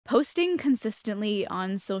Posting consistently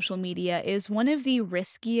on social media is one of the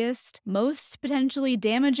riskiest, most potentially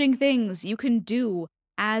damaging things you can do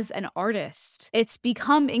as an artist. It's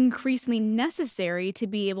become increasingly necessary to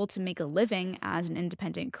be able to make a living as an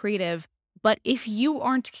independent creative, but if you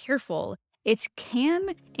aren't careful, it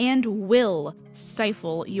can and will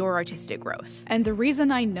stifle your artistic growth. And the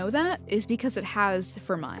reason I know that is because it has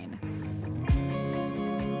for mine.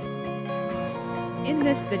 In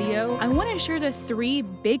this video, I want to share the 3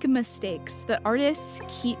 big mistakes that artists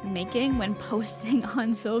keep making when posting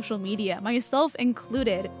on social media, myself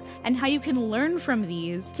included, and how you can learn from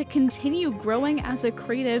these to continue growing as a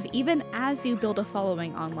creative even as you build a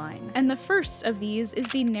following online. And the first of these is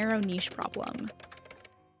the narrow niche problem.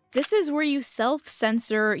 This is where you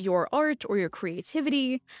self-censor your art or your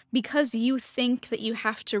creativity because you think that you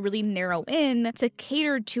have to really narrow in to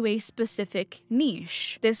cater to a specific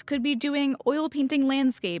niche. This could be doing oil painting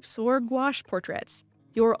landscapes or gouache portraits.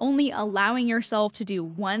 You're only allowing yourself to do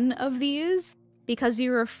one of these because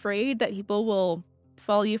you're afraid that people will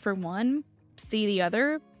follow you for one, see the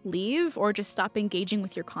other, leave, or just stop engaging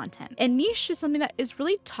with your content. And niche is something that is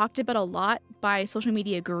really talked about a lot by social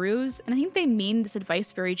media gurus, and I think they mean this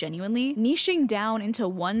advice very genuinely. Niching down into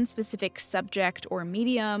one specific subject or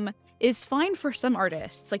medium is fine for some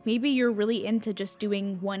artists. Like maybe you're really into just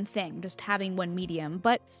doing one thing, just having one medium,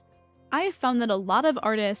 but I have found that a lot of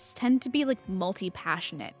artists tend to be like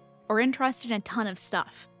multi-passionate or interested in a ton of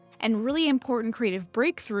stuff, and really important creative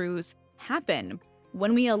breakthroughs happen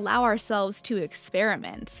when we allow ourselves to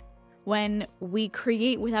experiment, when we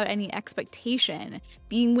create without any expectation,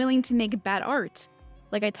 being willing to make bad art,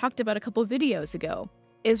 like I talked about a couple videos ago,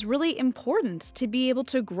 is really important to be able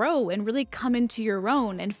to grow and really come into your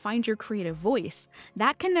own and find your creative voice.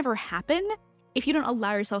 That can never happen if you don't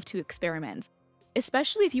allow yourself to experiment,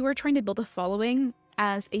 especially if you are trying to build a following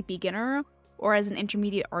as a beginner or as an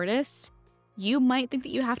intermediate artist. You might think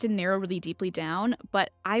that you have to narrow really deeply down,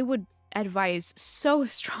 but I would advise so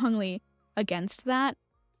strongly against that.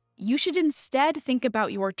 You should instead think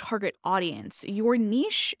about your target audience. Your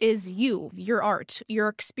niche is you, your art, your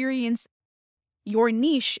experience. Your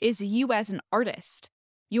niche is you as an artist.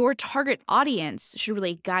 Your target audience should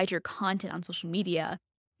really guide your content on social media,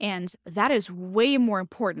 and that is way more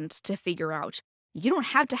important to figure out. You don't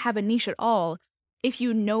have to have a niche at all if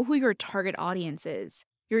you know who your target audience is.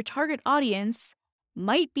 Your target audience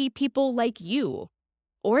might be people like you,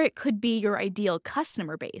 or it could be your ideal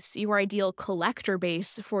customer base, your ideal collector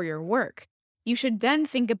base for your work. You should then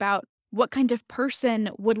think about what kind of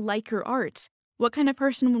person would like your art. What kind of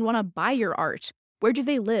person would want to buy your art? Where do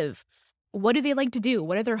they live? What do they like to do?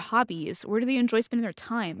 What are their hobbies? Where do they enjoy spending their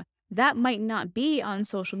time? That might not be on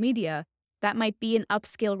social media. That might be in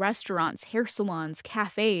upscale restaurants, hair salons,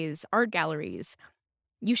 cafes, art galleries.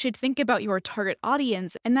 You should think about your target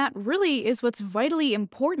audience, and that really is what's vitally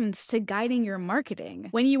important to guiding your marketing.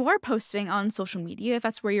 When you are posting on social media, if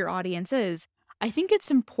that's where your audience is, I think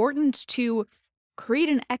it's important to create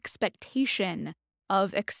an expectation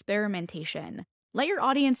of experimentation. Let your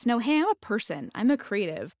audience know, hey, I'm a person, I'm a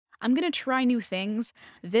creative, I'm gonna try new things.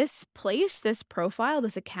 This place, this profile,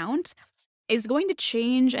 this account is going to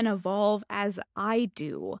change and evolve as I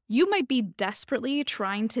do. You might be desperately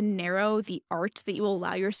trying to narrow the art that you will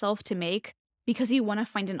allow yourself to make because you want to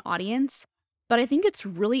find an audience, but I think it's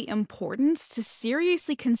really important to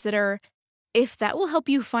seriously consider if that will help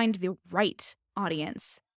you find the right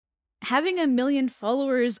audience. Having 1 million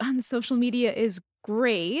followers on social media is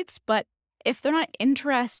great, but if they're not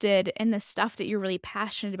interested in the stuff that you're really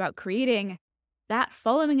passionate about creating, that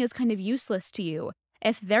following is kind of useless to you.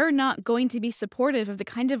 If they're not going to be supportive of the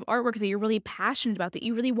kind of artwork that you're really passionate about, that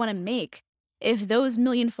you really want to make, if those 1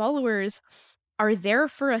 million followers are there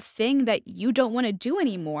for a thing that you don't want to do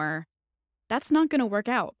anymore, that's not going to work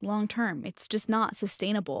out long term. It's just not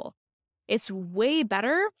sustainable. It's way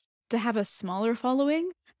better to have a smaller following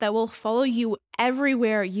that will follow you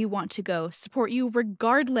everywhere you want to go, support you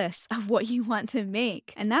regardless of what you want to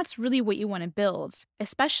make. And that's really what you want to build,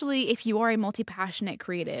 especially if you are a multi-passionate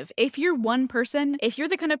creative. If you're one person, if you're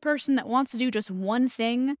the kind of person that wants to do just one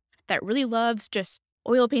thing, that really loves just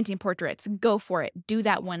oil painting portraits, go for it. Do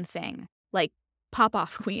that one thing. Like, pop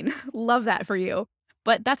off, queen. Love that for you.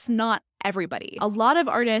 But that's not everybody. A lot of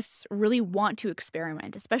artists really want to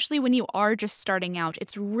experiment, especially when you are just starting out.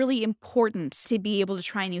 It's really important to be able to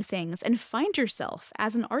try new things and find yourself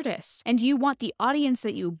as an artist. And you want the audience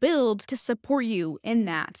that you build to support you in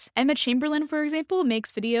that. Emma Chamberlain, for example,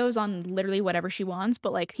 makes videos on literally whatever she wants,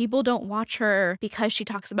 but like people don't watch her because she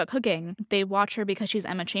talks about cooking. They watch her because she's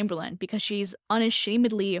Emma Chamberlain, because she's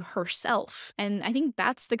unashamedly herself. And I think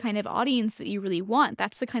that's the kind of audience that you really want.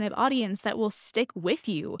 That's the kind of audience that will stick with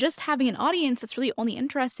you. Just having an audience that's really only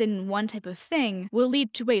interested in one type of thing will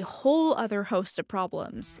lead to a whole other host of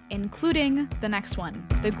problems, including the next one,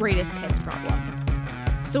 the greatest hits problem.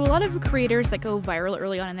 So a lot of creators that go viral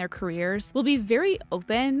early on in their careers will be very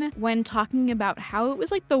open when talking about how it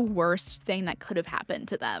was like the worst thing that could have happened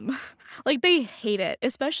to them. Like they hate it,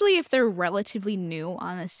 especially if they're relatively new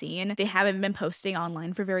on the scene. They haven't been posting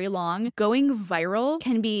online for very long. Going viral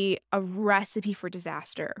can be a recipe for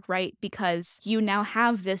disaster, right? Because you now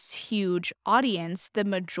have this huge audience, the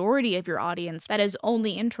majority of your audience that is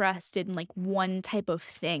only interested in like one type of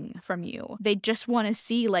thing from you. They just want to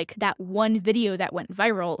see like that one video that went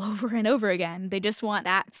viral over and over again. They just want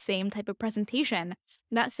that same type of presentation,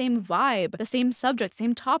 that same vibe, the same subject,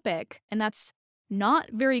 same topic. And that's not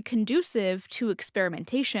very conducive to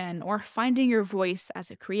experimentation or finding your voice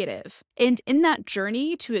as a creative. And in that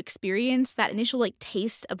journey to experience that initial like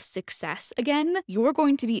taste of success again, you're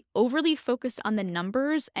going to be overly focused on the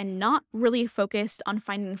numbers and not really focused on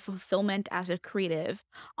finding fulfillment as a creative,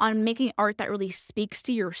 on making art that really speaks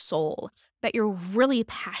to your soul, that you're really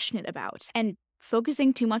passionate about. And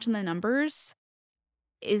focusing too much on the numbers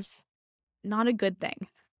is not a good thing.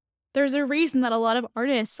 There's a reason that a lot of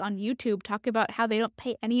artists on YouTube talk about how they don't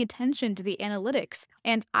pay any attention to the analytics.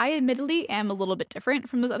 And I admittedly am a little bit different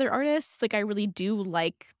from those other artists. Like I really do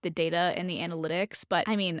like the data and the analytics, but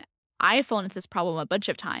I mean, I've fallen into this problem a bunch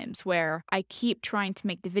of times where I keep trying to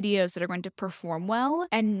make the videos that are going to perform well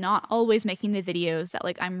and not always making the videos that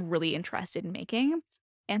like I'm really interested in making.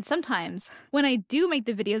 And sometimes when I do make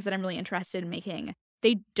the videos that I'm really interested in making,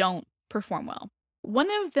 they don't perform well. One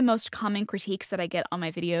of the most common critiques that I get on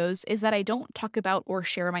my videos is that I don't talk about or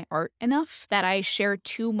share my art enough, that I share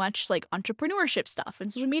too much like entrepreneurship stuff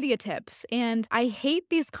and social media tips. And I hate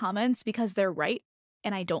these comments because they're right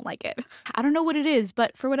and I don't like it. I don't know what it is,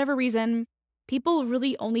 but for whatever reason, people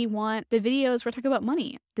really only want the videos where I talk about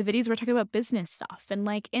money, the videos where I talk about business stuff and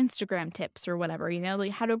like Instagram tips or whatever, you know,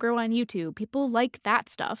 like how to grow on YouTube. People like that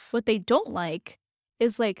stuff. What they don't like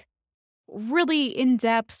is like really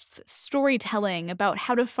in-depth storytelling about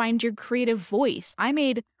how to find your creative voice. I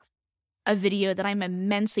made a video that I'm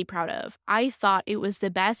immensely proud of. I thought it was the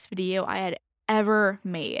best video I had ever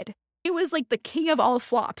made. It was like the king of all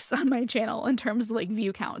flops on my channel in terms of like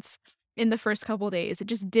view counts in the first couple days. It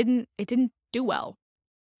didn't do well.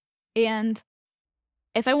 And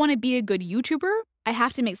if I want to be a good YouTuber, I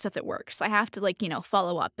have to make stuff that works. I have to like, you know,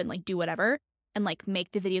 follow up and like do whatever and like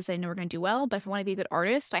make the videos I know are going to do well. But if I want to be a good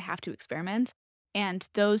artist, I have to experiment. And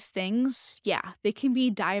those things, yeah, they can be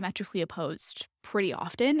diametrically opposed pretty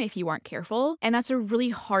often if you aren't careful. And that's a really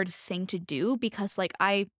hard thing to do because like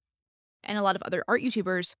I and a lot of other art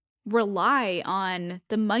YouTubers rely on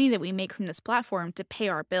the money that we make from this platform to pay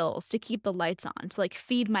our bills, to keep the lights on, to like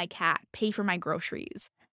feed my cat, pay for my groceries.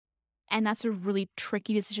 And that's a really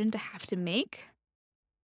tricky decision to have to make.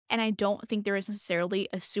 And I don't think there is necessarily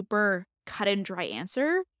a super cut and dry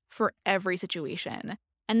answer for every situation.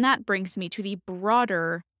 And that brings me to the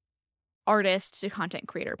broader artist to content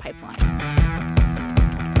creator pipeline.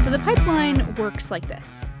 So the pipeline works like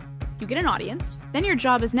this. You get an audience, then your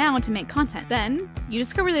job is now to make content. Then you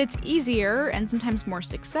discover that it's easier and sometimes more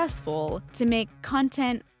successful to make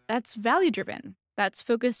content that's value-driven, that's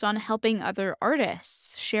focused on helping other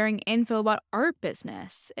artists, sharing info about art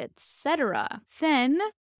business, etc. Then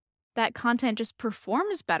that content just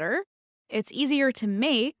performs better, it's easier to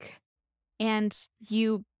make, and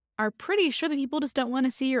you are pretty sure that people just don't want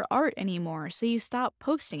to see your art anymore, so you stop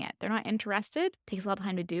posting it. They're not interested. It takes a lot of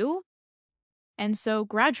time to do. And so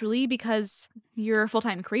gradually, because you're a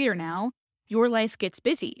full-time creator now, your life gets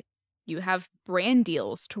busy. You have brand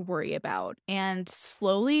deals to worry about. And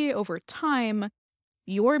slowly over time,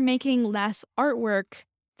 you're making less artwork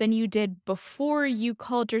than you did before you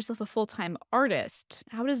called yourself a full-time artist.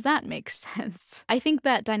 How does that make sense? I think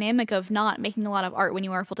that dynamic of not making a lot of art when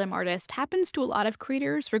you are a full-time artist happens to a lot of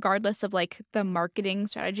creators, regardless of like the marketing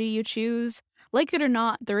strategy you choose. Like it or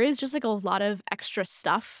not, there is just like a lot of extra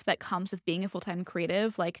stuff that comes with being a full-time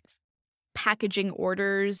creative, like packaging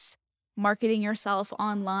orders, marketing yourself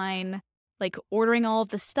online, like ordering all of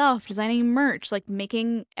the stuff, designing merch, like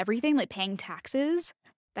making everything, like paying taxes.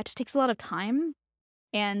 That just takes a lot of time.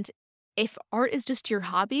 And If art is just your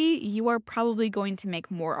hobby, you are probably going to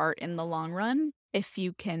make more art in the long run if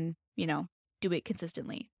you can, do it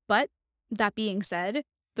consistently. But that being said,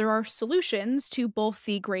 there are solutions to both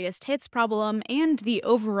the greatest hits problem and the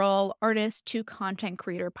overall artist to content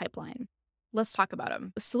creator pipeline. Let's talk about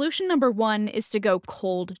them. Solution number one is to go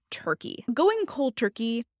cold turkey. Going cold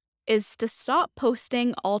turkey is to stop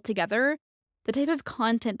posting altogether the type of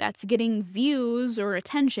content that's getting views or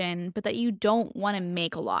attention, but that you don't want to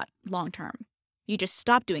make a lot long term. You just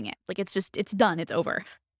stop doing it. Like it's done, it's over.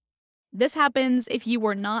 This happens if you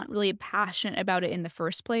were not really passionate about it in the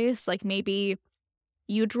first place. Like maybe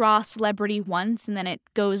you draw a celebrity once and then it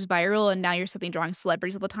goes viral and now you're suddenly drawing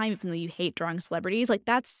celebrities all the time, even though you hate drawing celebrities. Like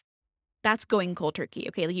that's going cold turkey.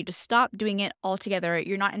 Okay, like you just stop doing it altogether.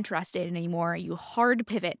 You're not interested anymore. You hard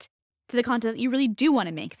pivot to the content that you really do want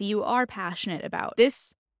to make, that you are passionate about.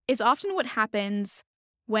 This is often what happens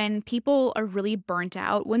when people are really burnt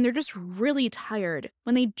out, when they're just really tired,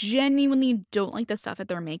 when they genuinely don't like the stuff that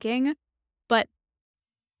they're making, but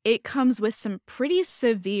it comes with some pretty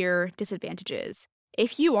severe disadvantages.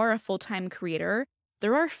 If you are a full-time creator,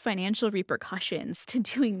 there are financial repercussions to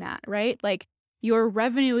doing that, right? Like your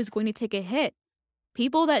revenue is going to take a hit.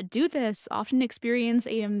 People that do this often experience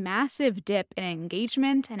a massive dip in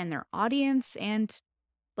engagement and in their audience and,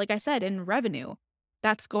 like I said, in revenue.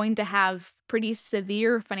 That's going to have pretty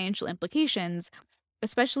severe financial implications,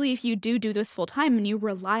 especially if you do this full time and you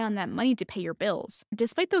rely on that money to pay your bills.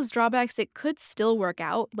 Despite those drawbacks, it could still work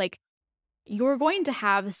out. Like, you're going to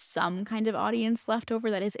have some kind of audience left over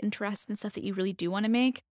that is interested in stuff that you really do want to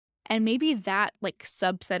make. And maybe that,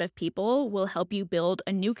 subset of people will help you build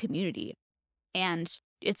a new community. And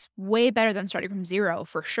it's way better than starting from zero,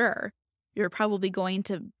 for sure. You're probably going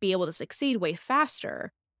to be able to succeed way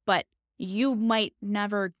faster, but you might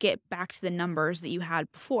never get back to the numbers that you had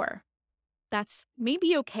before. That's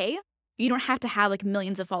maybe okay. You don't have to have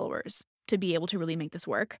millions of followers to be able to really make this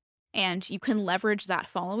work. And you can leverage that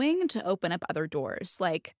following to open up other doors,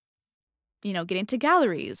 get into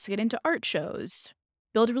galleries, get into art shows,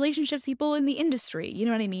 build relationships with people in the industry. You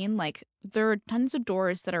know what I mean? There are tons of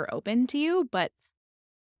doors that are open to you, but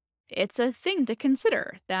it's a thing to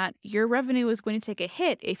consider that your revenue is going to take a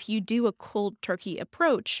hit if you do a cold turkey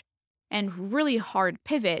approach and really hard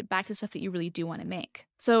pivot back to stuff that you really do want to make.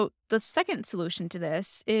 So the second solution to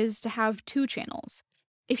this is to have two channels.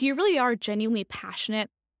 If you really are genuinely passionate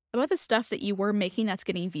about the stuff that you were making that's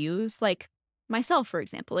getting views, like myself, for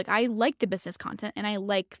example, I like the business content and I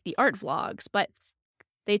like the art vlogs, but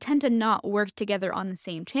they tend to not work together on the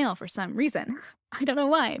same channel for some reason. I don't know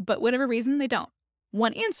why, but whatever reason, they don't.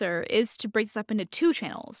 One answer is to break this up into two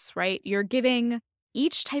channels, right? You're giving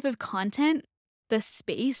each type of content the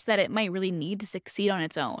space that it might really need to succeed on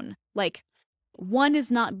its own. One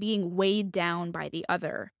is not being weighed down by the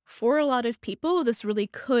other. For a lot of people, this really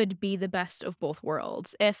could be the best of both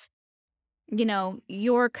worlds. If,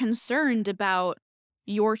 you're concerned about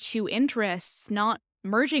your two interests not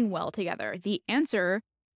merging well together, the answer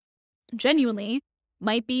genuinely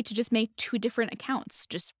might be to just make two different accounts.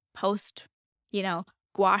 Just post,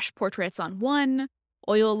 gouache portraits on one,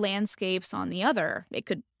 oil landscapes on the other. It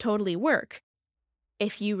could totally work.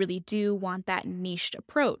 If you really do want that niched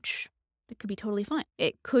approach, it could be totally fine.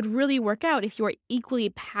 It could really work out if you are equally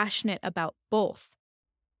passionate about both.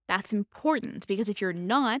 That's important because if you're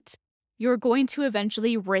not, you're going to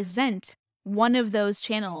eventually resent one of those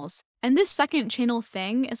channels. And this second channel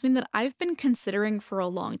thing is something that I've been considering for a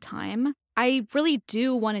long time. I really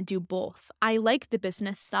do want to do both. I like the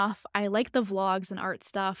business stuff, I like the vlogs and art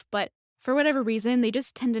stuff, but for whatever reason, they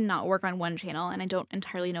just tend to not work on one channel, and I don't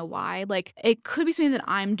entirely know why. It could be something that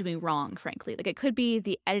I'm doing wrong, frankly. It could be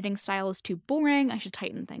the editing style is too boring, I should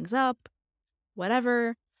tighten things up,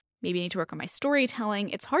 whatever. Maybe I need to work on my storytelling.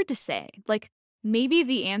 It's hard to say. Maybe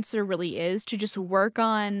the answer really is to just work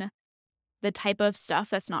on the type of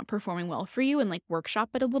stuff that's not performing well for you and workshop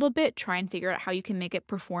it a little bit, try and figure out how you can make it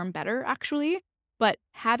perform better, actually. But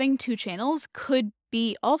having two channels could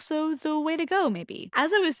be also the way to go, maybe.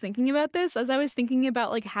 As I was thinking about this, as I was thinking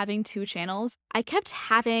about having two channels, I kept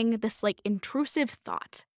having this intrusive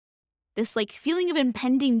thought, this feeling of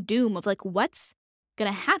impending doom of what's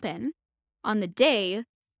gonna happen on the day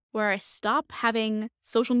where I stop having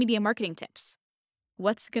social media marketing tips.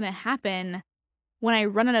 What's gonna happen when I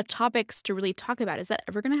run out of topics to really talk about? Is that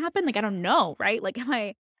ever gonna happen? I don't know, right?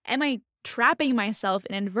 Am I trapping myself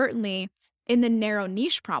inadvertently in the narrow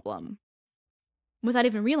niche problem without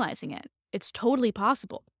even realizing it? It's totally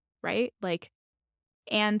possible, right?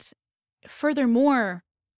 And furthermore,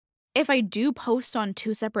 if I do post on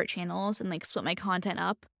two separate channels and split my content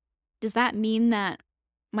up, does that mean that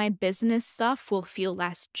my business stuff will feel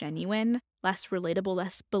less genuine, less relatable,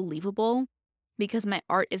 less believable because my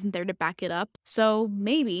art isn't there to back it up. So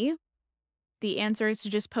maybe the answer is to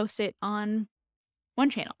just post it on one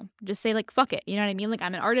channel. Just say, like, fuck it. You know what I mean? Like,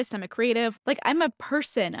 I'm an artist, I'm a creative. Like, I'm a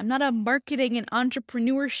person. I'm not a marketing and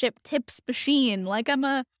entrepreneurship tips machine. Like, I'm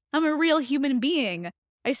a real human being.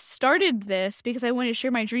 I started this because I wanted to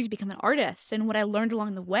share my dream to become an artist and what I learned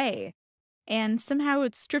along the way. And somehow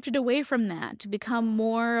it's drifted away from that to become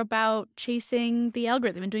more about chasing the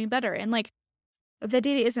algorithm and doing better. And like, if that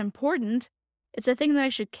data is important, it's a thing that I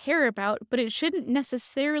should care about, but it shouldn't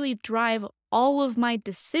necessarily drive all of my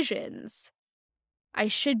decisions. I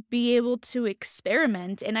should be able to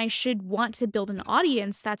experiment and I should want to build an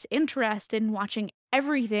audience that's interested in watching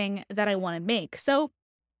everything that I want to make. So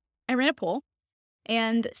I ran a poll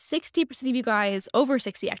and 60% of you guys, over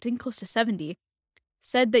 60, I think close to 70,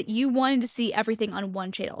 said that you wanted to see everything on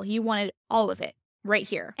one channel. You wanted all of it right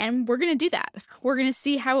here. And we're going to do that. We're going to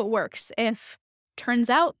see how it works. If turns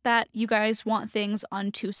out that you guys want things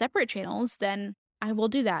on 2 separate channels, then I will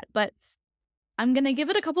do that. But I'm going to give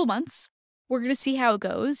it a couple months. We're going to see how it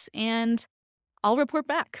goes and I'll report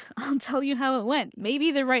back. I'll tell you how it went.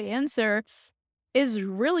 Maybe the right answer is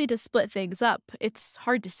really to split things up. It's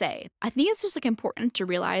hard to say. I think it's just like important to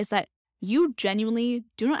realize that you genuinely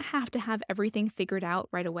do not have to have everything figured out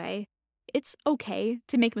right away. It's okay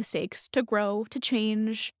to make mistakes, to grow, to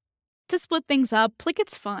change, to split things up. Like,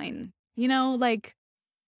 it's fine. You know, like,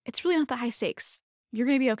 it's really not that high stakes. You're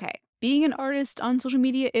gonna be okay. Being an artist on social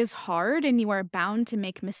media is hard and you are bound to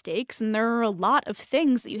make mistakes, and there are a lot of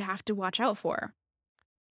things that you have to watch out for.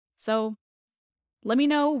 So let me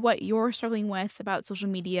know what you're struggling with about social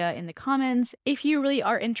media in the comments. If you really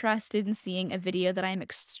are interested in seeing a video that I am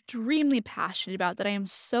extremely passionate about, that I am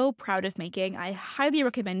so proud of making, I highly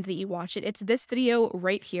recommend that you watch it. It's this video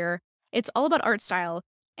right here. It's all about art style,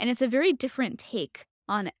 and it's a very different take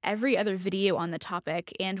on every other video on the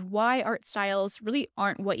topic and why art styles really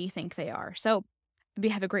aren't what you think they are. So, hope you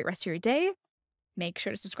have a great rest of your day. Make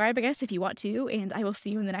sure to subscribe, I guess, if you want to, and I will see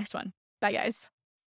you in the next one. Bye, guys.